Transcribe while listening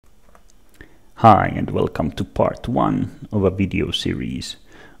Hi and welcome to part 1 of a video series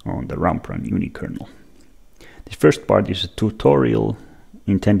on the Rumprun unikernel. This first part is a tutorial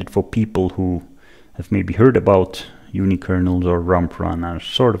intended for people who have maybe heard about unikernels or Rumprun and are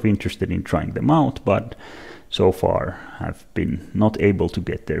sort of interested in trying them out, but so far have been not able to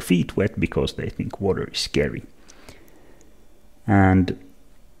get their feet wet because they think water is scary. And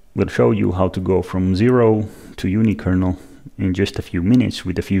we'll show you how to go from 0 to unikernel in just a few minutes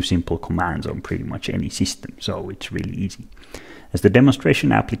with a few simple commands on pretty much any system, so it's really easy. As the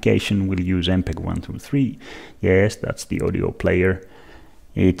demonstration application, we'll use mpg123. Yes, that's the audio player.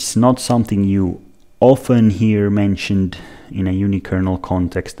 It's not something you often hear mentioned in a unikernel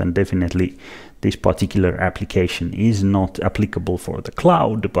context, and definitely this particular application is not applicable for the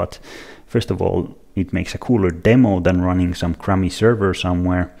cloud, but first of all, it makes a cooler demo than running some crummy server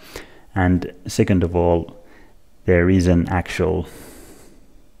somewhere, and second of all, there is an actual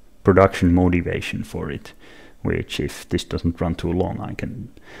production motivation for it, which if this doesn't run too long, I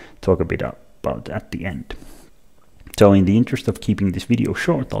can talk a bit about at the end. So in the interest of keeping this video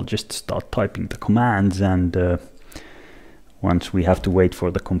short, I'll just start typing the commands, and once we have to wait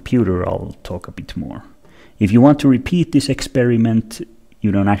for the computer, I'll talk a bit more. If you want to repeat this experiment,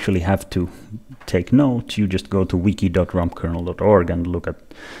 you don't actually have to take notes. You just go to wiki.rumprun.org and look at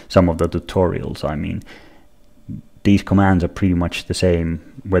some of the tutorials. I mean, these commands are pretty much the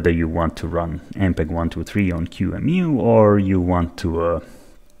same whether you want to run mpg123 on QEMU or you want to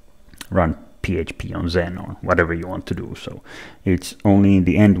run PHP on Zen or whatever you want to do. So it's only in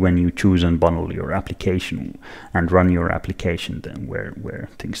the end when you choose and bundle your application and run your application then where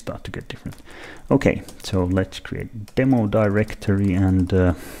things start to get different. Okay, so let's create demo directory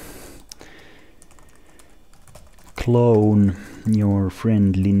and clone your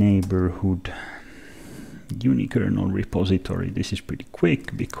friendly neighborhood unikernel repository. This is pretty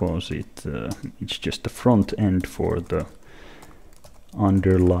quick because it's just the front end for the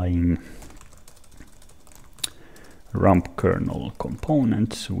underlying rump kernel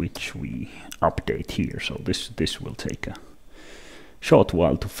components, which we update here. So this will take a short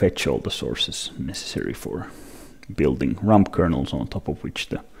while to fetch all the sources necessary for building rump kernels on top of which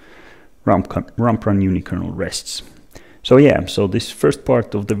the Rumprun unikernel rests. So yeah, so this first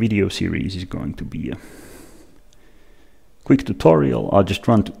part of the video series is going to be a quick tutorial. I'll just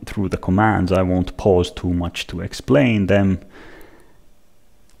run through the commands. I won't pause too much to explain them,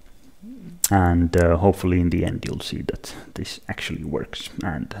 and hopefully in the end you'll see that this actually works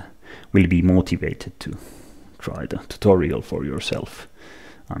and will be motivated to try the tutorial for yourself.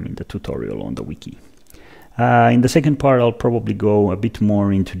 I mean the tutorial on the wiki. In the second part I'll probably go a bit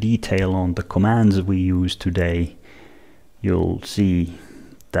more into detail on the commands we use today. You'll see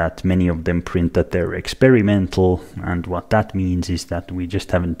that many of them print that they're experimental, and what that means is that we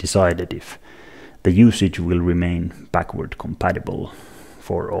just haven't decided if the usage will remain backward compatible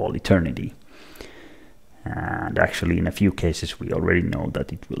for all eternity. And actually in a few cases we already know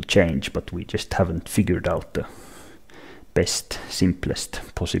that it will change, but we just haven't figured out the best,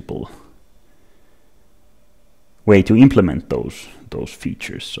 simplest possible way to implement those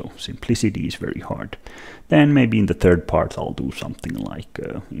features. So simplicity is very hard. Then maybe in the third part I'll do something like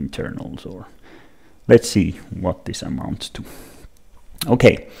internals, or let's see what this amounts to.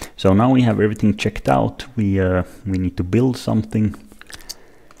 Okay, so now we have everything checked out. We need to build something,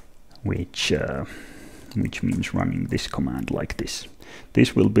 which means running this command like this.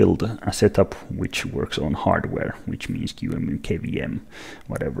 This will build a setup which works on hardware, which means QEMU, KVM,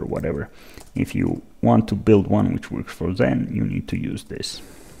 whatever. If you want to build one which works for Zen, you need to use this.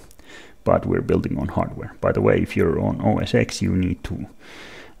 But we're building on hardware. By the way, if you're on OS X, you need to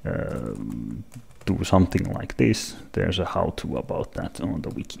do something like this. There's a how-to about that on the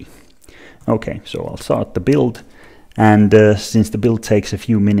wiki. Okay, so I'll start the build. And since the build takes a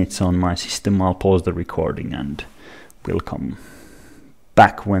few minutes on my system, I'll pause the recording and we'll come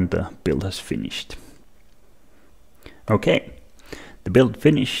back when the build has finished. Okay, the build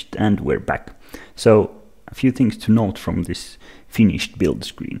finished and we're back. So a few things to note from this finished build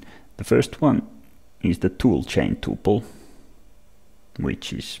screen. The first one is the toolchain tuple,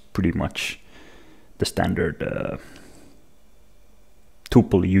 which is pretty much the standard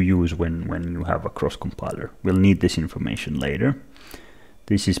tuple you use when you have a cross compiler. We'll need this information later.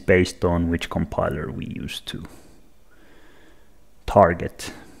 This is based on which compiler we use to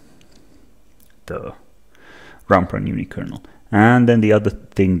target the Rumprun unikernel. And then the other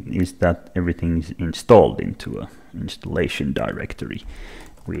thing is that everything is installed into a installation directory,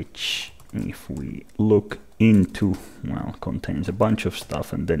 which if we look into, well, contains a bunch of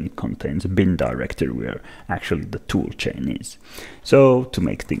stuff, and then it contains a bin directory where actually the tool chain is. So to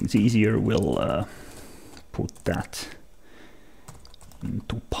make things easier, we'll put that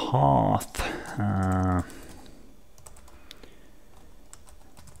into path.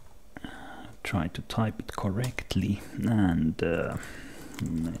 Try to type it correctly, and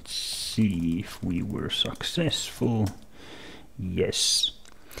let's see if we were successful. Yes.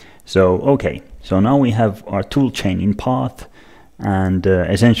 So okay, so now we have our toolchain in path, and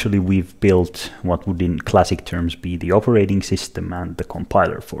essentially we've built what would in classic terms be the operating system and the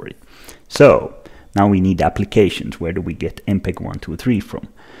compiler for it. So now we need applications. Where do we get mpg123 from?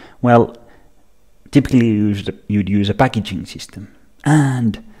 Well, typically you'd use a packaging system,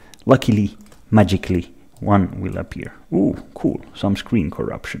 and luckily, magically, one will appear. Ooh, cool, some screen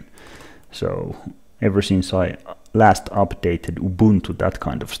corruption. So ever since I last updated Ubuntu, that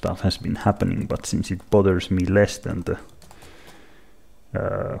kind of stuff has been happening, but since it bothers me less than the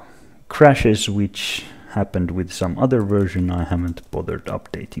crashes which happened with some other version, I haven't bothered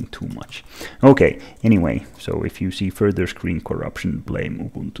updating too much. Okay, anyway, so if you see further screen corruption, blame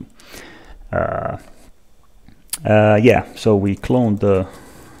Ubuntu. Yeah, so we cloned the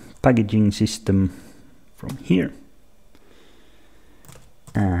packaging system from here.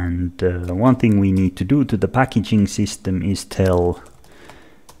 And one thing we need to do to the packaging system is tell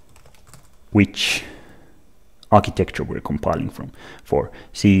which architecture we're compiling for.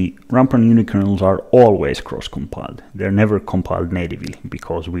 See, Rumprun unikernels are always cross-compiled. They're never compiled natively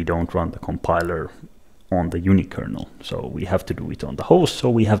because we don't run the compiler on the unikernel. So we have to do it on the host. So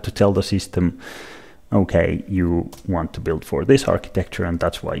we have to tell the system, okay, you want to build for this architecture, and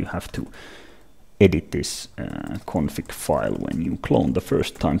that's why you have to edit this config file when you clone the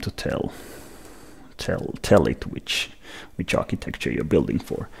first time to tell it which architecture you're building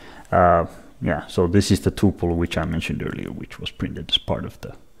for. Yeah, so this is the tuple which I mentioned earlier, which was printed as part of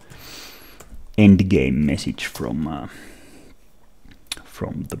the endgame message from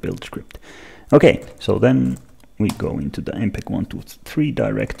the build script. Okay, so then we go into the mpg123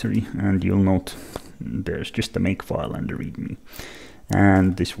 directory, and you'll note there's just a makefile and a readme.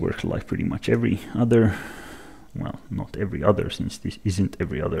 And this works like pretty much every other, well, not every other, since this isn't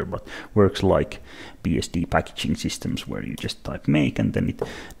every other, but works like BSD packaging systems where you just type make and then it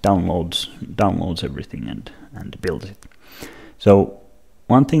downloads everything and builds it. So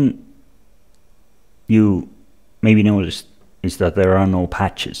one thing you maybe noticed is that there are no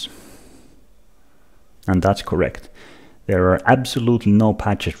patches. And that's correct. There are absolutely no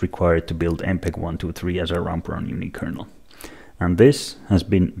patches required to build mpg123 as a Rumprun unikernel. And this has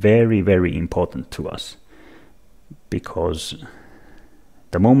been very, very important to us, because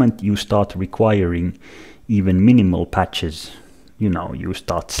the moment you start requiring even minimal patches, you know, you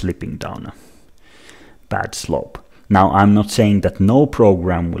start slipping down a bad slope. Now, I'm not saying that no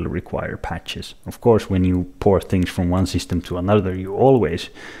program will require patches. Of course, when you port things from one system to another, you always,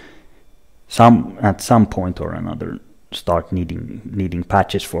 at some point or another, start needing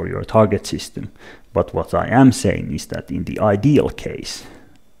patches for your target system. But what I am saying is that in the ideal case,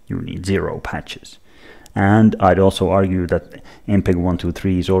 you need 0 patches. And I'd also argue that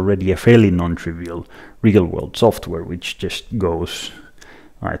mpg123 is already a fairly non-trivial real-world software, which just goes,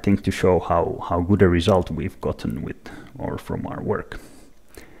 I think, to show how good a result we've gotten with or from our work.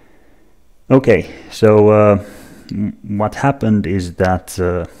 Okay, so what happened is that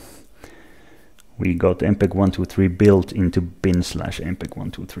we got mpg123 built into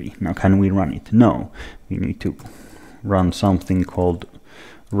bin/mpg123. Now, can we run it? No, we need to run something called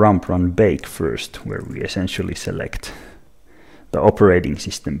rumprun bake first, where we essentially select the operating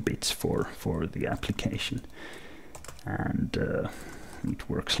system bits for the application. And it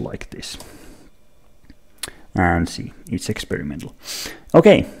works like this. And see, it's experimental.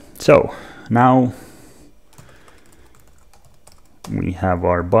 Okay, so now we have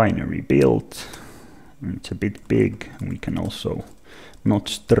our binary built. It's a bit big. We can also not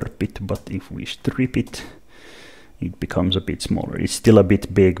strip it, but if we strip it, it becomes a bit smaller. It's still a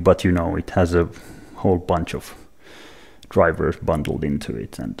bit big, but you know, it has a whole bunch of drivers bundled into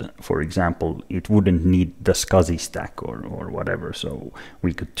it. And for example, it wouldn't need the SCSI stack or whatever, so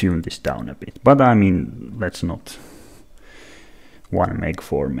we could tune this down a bit. But I mean, let's not 1 meg,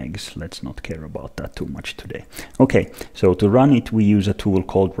 4 megs, let's not care about that too much today. Okay, so to run it, we use a tool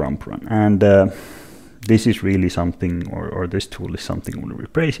called Rumprun, and this is really something, or this tool is something we'll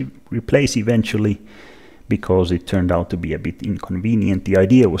replace eventually, because it turned out to be a bit inconvenient. The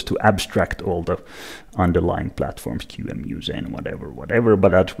idea was to abstract all the underlying platforms, QEMU, Zen, whatever,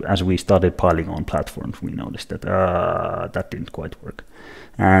 but as we started piling on platforms, we noticed that that didn't quite work.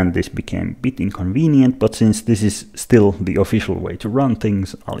 And this became a bit inconvenient, but since this is still the official way to run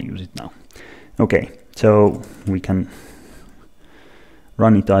things, I'll use it now. Okay, so we can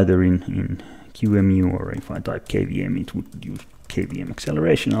run it either in QEMU, or if I type KVM, it would use KVM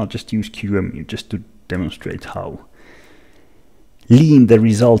acceleration. I'll just use QEMU just to demonstrate how lean the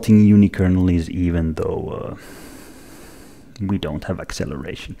resulting unikernel is, even though we don't have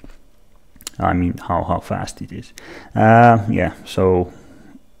acceleration. I mean, how fast it is. Yeah, so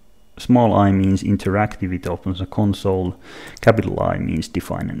small I means interactive, it opens a console. Capital I means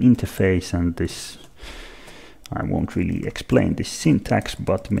define an interface, and this, I won't really explain this syntax,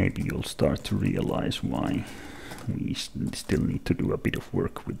 but maybe you'll start to realize why we still need to do a bit of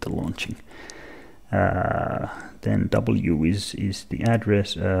work with the launching. Then W is the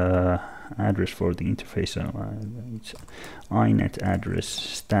address for the interface. It's inet address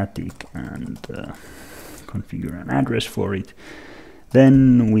static, and configure an address for it.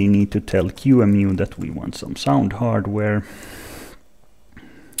 Then we need to tell QEMU that we want some sound hardware,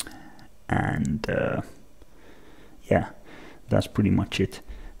 and yeah, that's pretty much it.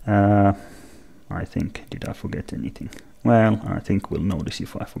 I think, did I forget anything? Well, I think we'll notice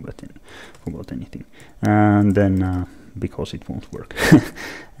if I forgot anything. And then, because it won't work,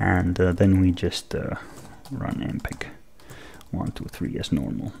 and then we just run mpg123 as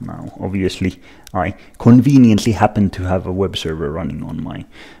normal. Now, obviously, I conveniently happen to have a web server running on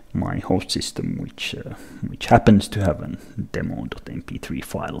my host system, which happens to have a demo.mp3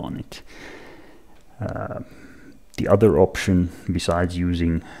 file on it. The other option, besides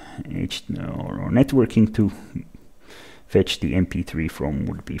using or networking to fetch the mp3 from,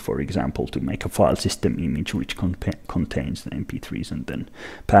 would be, for example, to make a file system image which contains the mp3s, and then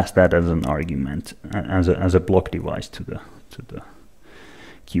pass that as an argument, as a block device to the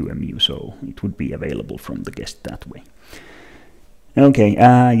QEMU, so it would be available from the guest that way. Okay,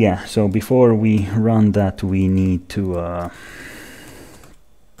 yeah, so before we run that, we need to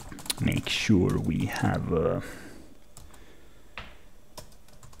make sure we have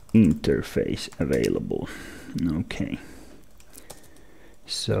interface available. Okay,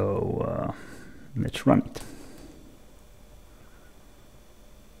 so let's run it.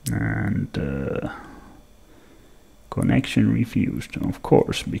 And connection refused, of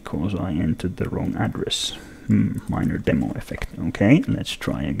course, because I entered the wrong address. Minor demo effect. Okay, let's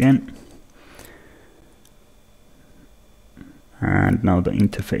try again. And now the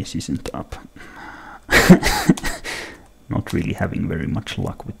interface isn't up. Not really having very much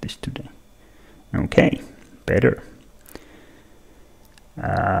luck with this today. Okay, better.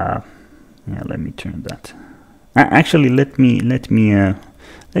 Yeah, let me turn that. Actually, let me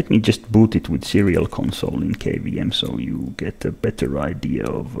just boot it with serial console in KVM, so you get a better idea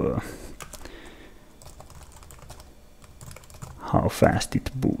of how fast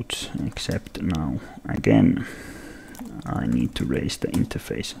it boots. Except now, again, I need to raise the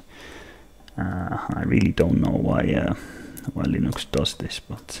interface. I really don't know why Linux does this,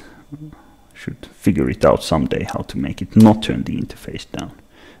 but should figure it out someday, how to make it not turn the interface down.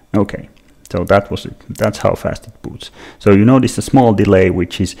 Okay, so that was it. That's how fast it boots. So you notice a small delay,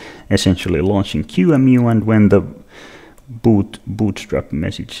 which is essentially launching QEMU, and when the bootstrap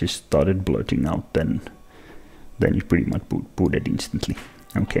messages started blurting out, then it pretty much booted instantly.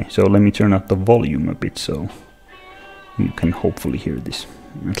 Okay, so let me turn up the volume a bit so you can hopefully hear this.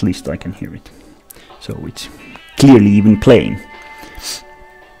 At least I can hear it. So it's clearly even playing.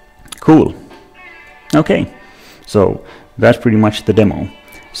 Cool. Okay, so that's pretty much the demo.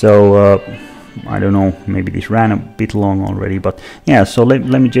 So I don't know, maybe this ran a bit long already, but yeah, so let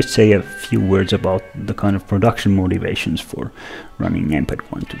me just say a few words about the kind of production motivations for running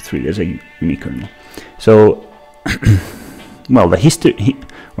mpg123 as a unikernel. So, well, the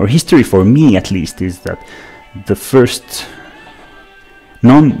history for me at least is that the first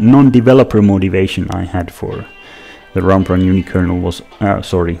non-developer motivation I had for the Rumprun unikernel was,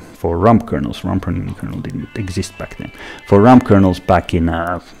 for rump kernels. Rumprun unikernel didn't exist back then. For rump kernels back in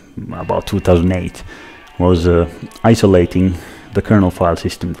about 2008 was isolating the kernel file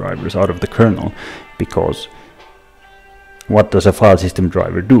system drivers out of the kernel, because what does a file system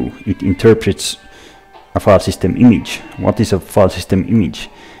driver do? It interprets a file system image. What is a file system image?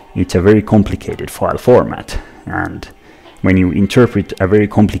 It's a very complicated file format, and when you interpret a very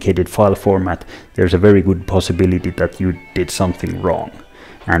complicated file format, there's a very good possibility that you did something wrong.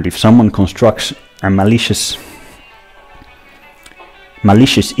 And if someone constructs a malicious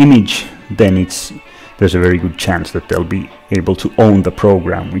image, then there's a very good chance that they'll be able to own the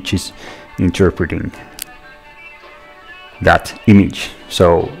program which is interpreting that image.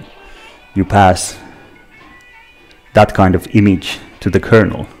 So you pass that kind of image to the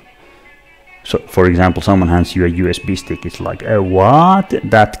kernel. So for example, someone hands you a USB stick, it's like, what?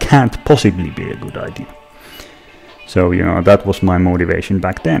 That can't possibly be a good idea. So, you know, that was my motivation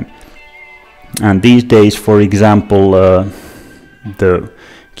back then. And these days, for example, the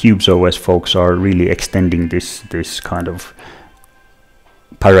CubesOS folks are really extending this kind of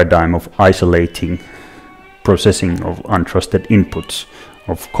paradigm of isolating processing of untrusted inputs,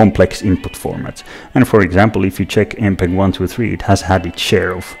 of complex input formats. And for example, if you check mpg123, it has had its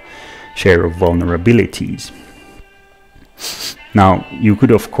share of vulnerabilities. Now, you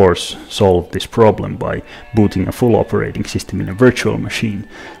could of course solve this problem by booting a full operating system in a virtual machine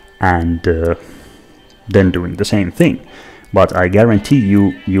and then doing the same thing. But I guarantee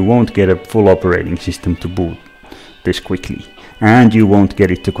you won't get a full operating system to boot this quickly, and you won't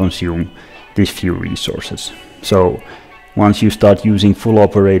get it to consume these few resources. So once you start using full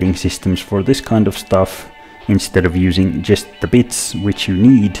operating systems for this kind of stuff, instead of using just the bits which you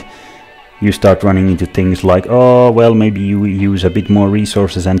need, you start running into things like, oh, well, maybe you use a bit more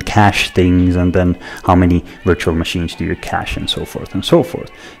resources and cache things, and then how many virtual machines do you cache, and so forth and so forth.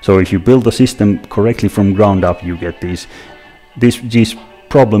 So if you build the system correctly from ground up, you get these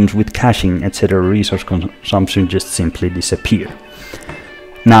problems with caching, etc. Resource consumption just simply disappear.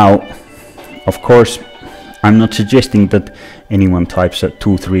 Now, of course, I'm not suggesting that anyone types a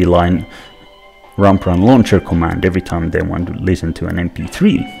 2-3 line Rumprun launcher command every time they want to listen to an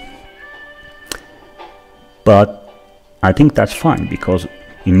MP3. But I think that's fine, because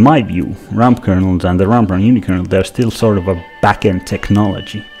in my view, rump kernels and the Rumprun unikernel, they're still sort of a back-end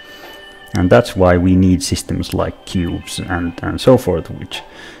technology. And that's why we need systems like Cubes and so forth, which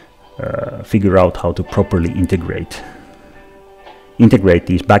figure out how to properly integrate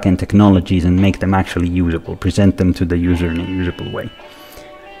these back-end technologies and make them actually usable, present them to the user in a usable way.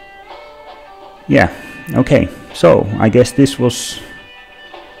 Yeah, okay, so I guess this was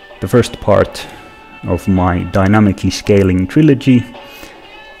the first part of my dynamically scaling trilogy,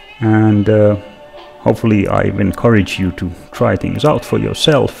 and hopefully I've encouraged you to try things out for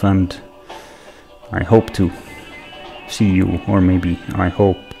yourself, and I hope to see you, or maybe I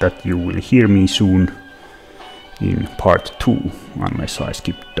hope that you will hear me soon in part 2, unless I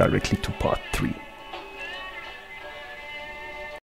skip directly to part 3.